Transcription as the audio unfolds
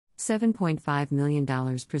$7.5 million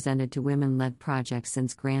presented to women-led projects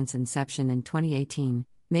since grant's inception in 2018,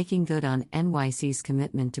 making good on NYC's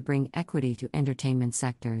commitment to bring equity to entertainment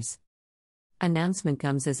sectors. Announcement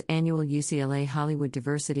comes as annual UCLA Hollywood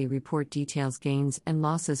Diversity Report details gains and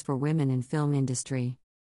losses for women in film industry.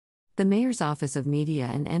 The Mayor's Office of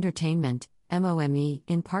Media and Entertainment, MOME,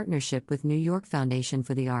 in partnership with New York Foundation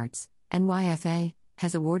for the Arts, NYFA,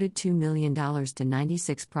 has awarded $2 million to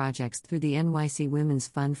 96 projects through the NYC Women's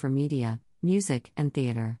Fund for Media, Music, and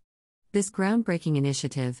Theater. This groundbreaking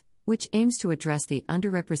initiative, which aims to address the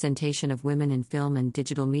underrepresentation of women in film and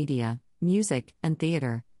digital media, music, and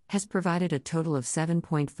theater, has provided a total of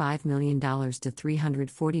 $7.5 million to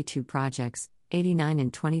 342 projects, 89 in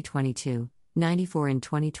 2022, 94 in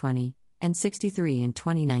 2020, and 63 in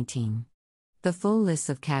 2019. The full lists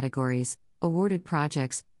of categories, awarded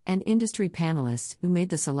projects, and industry panelists who made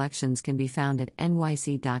the selections can be found at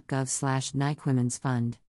nyc.gov/NYC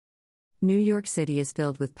Fund. New York City is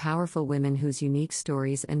filled with powerful women whose unique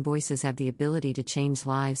stories and voices have the ability to change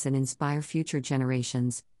lives and inspire future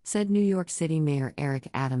generations, said New York City Mayor Eric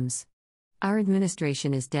Adams. Our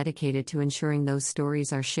administration is dedicated to ensuring those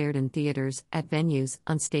stories are shared in theaters, at venues,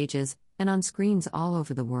 on stages, and on screens all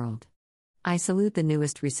over the world. I salute the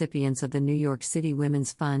newest recipients of the New York City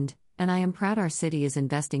Women's Fund, and I am proud our city is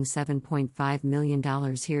investing $7.5 million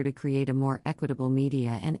here to create a more equitable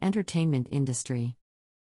media and entertainment industry.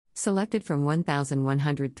 Selected from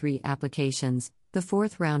 1,103 applications, the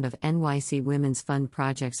fourth round of NYC Women's Fund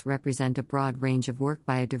projects represent a broad range of work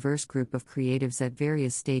by a diverse group of creatives at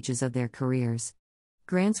various stages of their careers.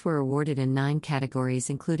 Grants were awarded in 9 categories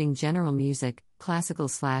including general music,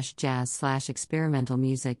 classical/jazz/experimental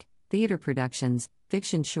music, theater productions,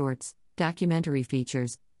 fiction shorts, documentary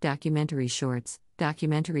features, documentary shorts,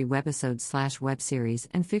 documentary webisode/web series,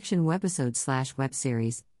 and fiction webisode/web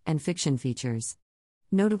series, and fiction features.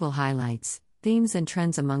 Notable highlights, themes, and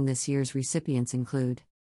trends among this year's recipients include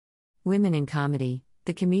Women in Comedy,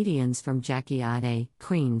 The Comedians from Jackie Ade,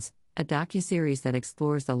 Queens, a docuseries that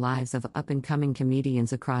explores the lives of up-and-coming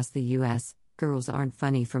comedians across the U.S., Girls Aren't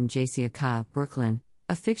Funny from JCA, Brooklyn,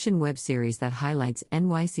 a fiction web series that highlights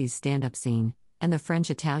NYC's stand-up scene, and The French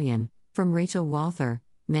Italian, from Rachel Walther,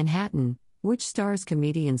 Manhattan, which stars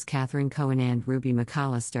comedians Catherine Cohen and Ruby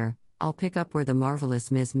McAllister. I'll pick up where the marvelous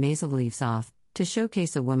Ms. Maisel leaves off, to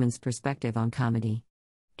showcase a woman's perspective on comedy.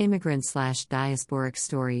 Immigrant/diasporic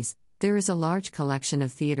stories. There is a large collection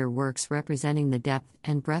of theater works representing the depth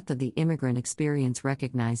and breadth of the immigrant experience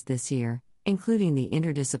recognized this year, including the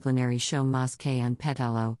interdisciplinary show Mosque on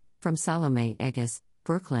Pétalo, from Salome Egas,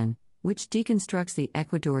 Brooklyn, which deconstructs the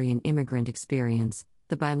Ecuadorian immigrant experience,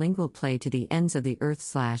 the bilingual play To the Ends of the Earth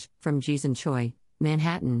 / from Jisun Choi,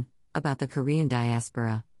 Manhattan, about the Korean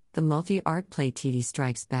diaspora, the multi-art play TD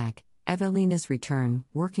Strikes Back, Evelina's Return,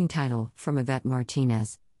 working title, from Yvette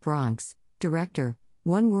Martinez, Bronx, director,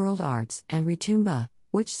 One World Arts, and Retumba,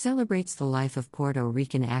 which celebrates the life of Puerto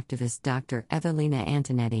Rican activist Dr. Evelina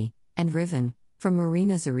Antonetti, and Riven, from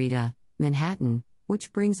Marina Zarita, Manhattan,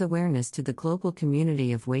 which brings awareness to the global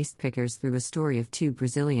community of waste pickers through a story of 2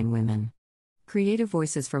 Brazilian women. Creative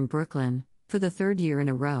Voices from Brooklyn. For the third year in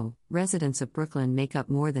a row, residents of Brooklyn make up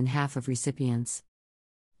more than half of recipients.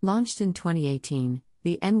 Launched in 2018,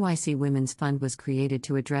 the NYC Women's Fund was created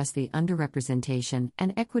to address the underrepresentation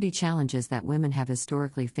and equity challenges that women have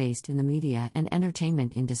historically faced in the media and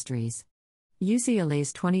entertainment industries.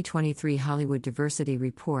 UCLA's 2023 Hollywood Diversity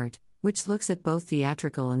Report, which looks at both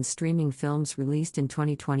theatrical and streaming films released in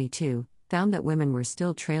 2022, found that women were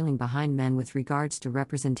still trailing behind men with regards to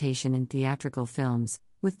representation in theatrical films,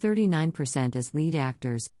 with 39% as lead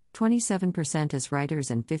actors, 27% as writers,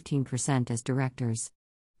 and 15% as directors.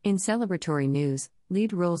 In celebratory news,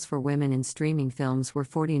 lead roles for women in streaming films were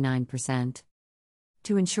 49%.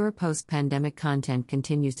 To ensure post-pandemic content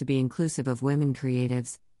continues to be inclusive of women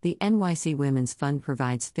creatives, the NYC Women's Fund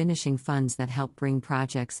provides finishing funds that help bring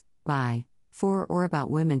projects, by, for, or about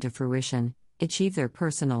women to fruition, achieve their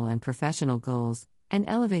personal and professional goals, and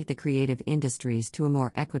elevate the creative industries to a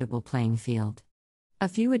more equitable playing field. A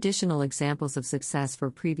few additional examples of success for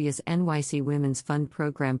previous NYC Women's Fund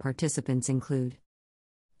program participants include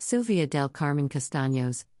Sylvia del Carmen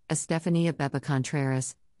Castaños, Estefania Beba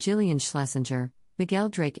Contreras, Jillian Schlesinger, Miguel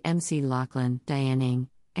Drake, MC Laughlin, Diane Ng,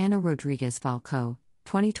 Anna Rodriguez Falco,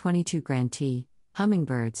 2022 grantee,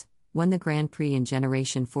 Hummingbirds, won the Grand Prix in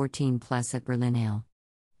Generation 14+ at Berlinale.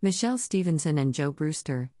 Michelle Stevenson and Joe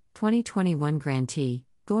Brewster, 2021 grantee,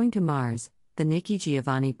 Going to Mars, the Nikki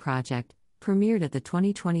Giovanni Project, premiered at the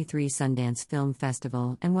 2023 Sundance Film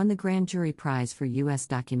Festival and won the Grand Jury Prize for U.S.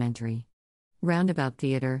 Documentary. Roundabout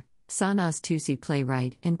Theater, Sanaz Tusi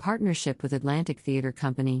playwright in partnership with Atlantic Theatre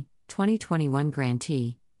Company, 2021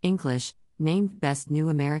 grantee, English, named Best New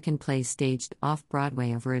American Play staged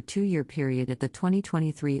off-Broadway over a 2-year period at the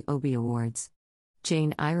 2023 Obie Awards.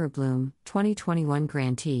 Jane Ira Bloom, 2021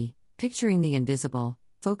 grantee, Picturing the Invisible,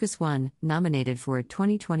 Focus 1, nominated for a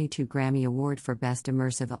 2022 Grammy Award for Best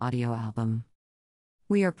Immersive Audio Album.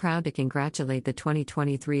 We are proud to congratulate the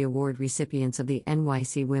 2023 award recipients of the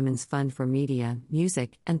NYC Women's Fund for Media,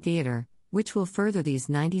 Music, and Theater, which will further these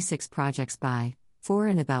 96 projects by, for,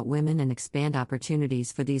 and about women and expand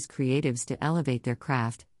opportunities for these creatives to elevate their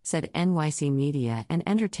craft, said NYC Media and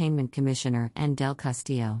Entertainment Commissioner Ann Del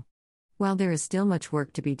Castillo. While there is still much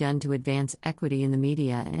work to be done to advance equity in the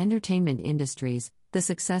media and entertainment industries, the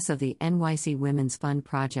success of the NYC Women's Fund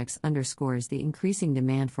projects underscores the increasing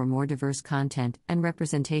demand for more diverse content and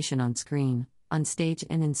representation on screen, on stage,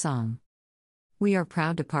 and in song. We are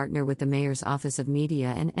proud to partner with the Mayor's Office of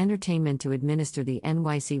Media and Entertainment to administer the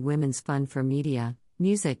NYC Women's Fund for Media,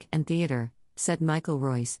 Music, and Theater, said Michael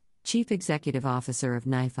Royce, Chief Executive Officer of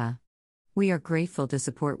NYFA. We are grateful to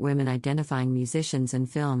support women identifying musicians and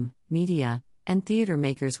film, media, and theater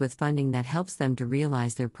makers with funding that helps them to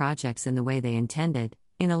realize their projects in the way they intended,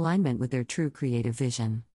 in alignment with their true creative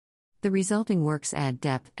vision. The resulting works add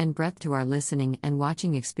depth and breadth to our listening and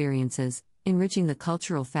watching experiences, enriching the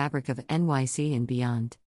cultural fabric of NYC and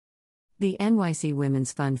beyond. The NYC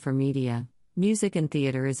Women's Fund for Media, Music and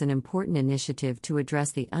Theater is an important initiative to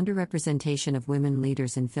address the underrepresentation of women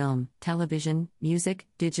leaders in film, television, music,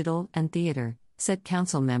 digital, and theater, said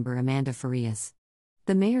Council Member Amanda Farias.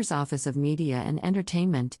 The Mayor's Office of Media and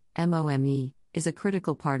Entertainment, MOME, is a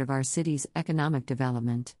critical part of our city's economic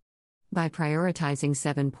development. By prioritizing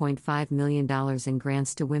 $7.5 million in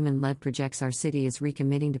grants to women-led projects, our city is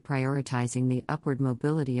recommitting to prioritizing the upward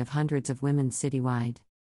mobility of hundreds of women citywide.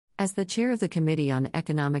 As the chair of the Committee on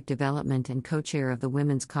Economic Development and co-chair of the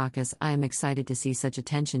Women's Caucus, I am excited to see such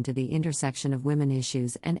attention to the intersection of women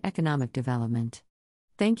issues and economic development.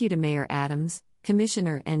 Thank you to Mayor Adams,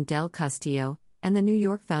 Commissioner Ann Del Castillo, and the New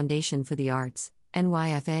York Foundation for the Arts,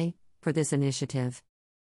 NYFA, for this initiative.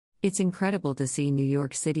 It's incredible to see New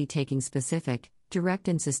York City taking specific, direct,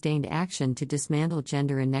 and sustained action to dismantle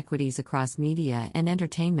gender inequities across media and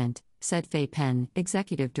entertainment, said Faye Penn,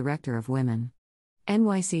 Executive Director of Women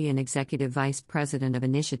NYC and Executive Vice President of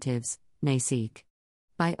Initiatives, NYC.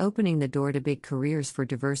 By opening the door to big careers for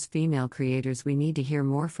diverse female creators we need to hear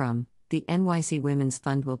more from, the NYC Women's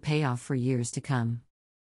Fund will pay off for years to come.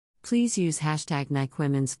 Please use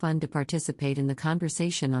 #NYCWomen'sFund to participate in the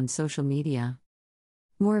conversation on social media.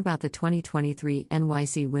 More about the 2023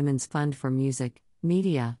 NYC Women's Fund for Music,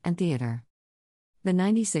 Media, and Theater. The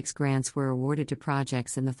 96 grants were awarded to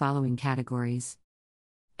projects in the following categories.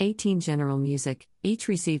 18 General Music, each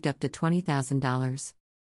received up to $20,000.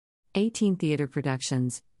 18 Theater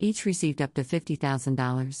Productions, each received up to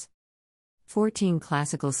 $50,000. 14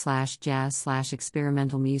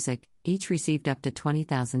 Classical/Jazz/Experimental Music, each received up to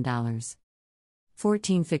 $20,000.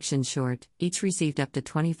 14 Fiction Short, each received up to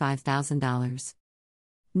 $25,000.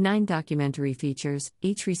 9 Documentary Features,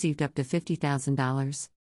 each received up to $50,000.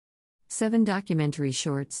 7 Documentary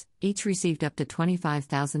Shorts, each received up to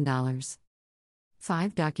 $25,000.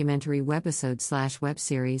 5 Documentary Webisode/Web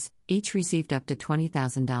Series, each received up to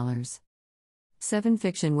 $20,000. 7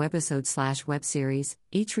 Fiction Webisode/Web Series,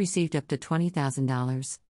 each received up to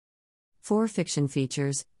 $20,000. 4 Fiction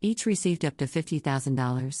Features, each received up to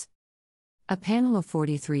 $50,000. A panel of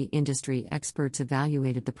 43 industry experts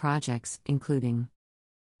evaluated the projects, including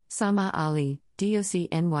Sama Ali, DOC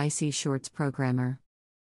NYC Shorts Programmer;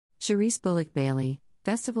 Charisse Bullock Bailey,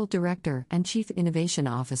 Festival Director and Chief Innovation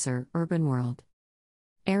Officer, Urban World;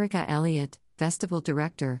 Erica Elliott, Festival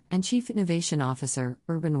Director and Chief Innovation Officer,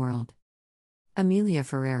 Urban World; Amelia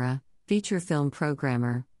Ferreira, Feature Film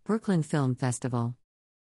Programmer, Brooklyn Film Festival;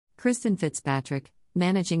 Kristen Fitzpatrick,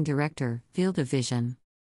 Managing Director, Field of Vision;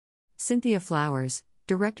 Cynthia Flowers,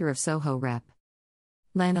 Director of Soho Rep;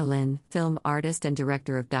 Lana Lynn, Film Artist and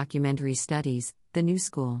Director of Documentary Studies, The New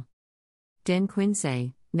School; Dan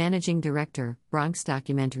Quinsey, Managing Director, Bronx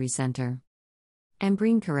Documentary Center;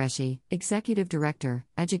 Ambreen Qureshi, Executive Director,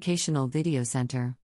 Educational Video Center.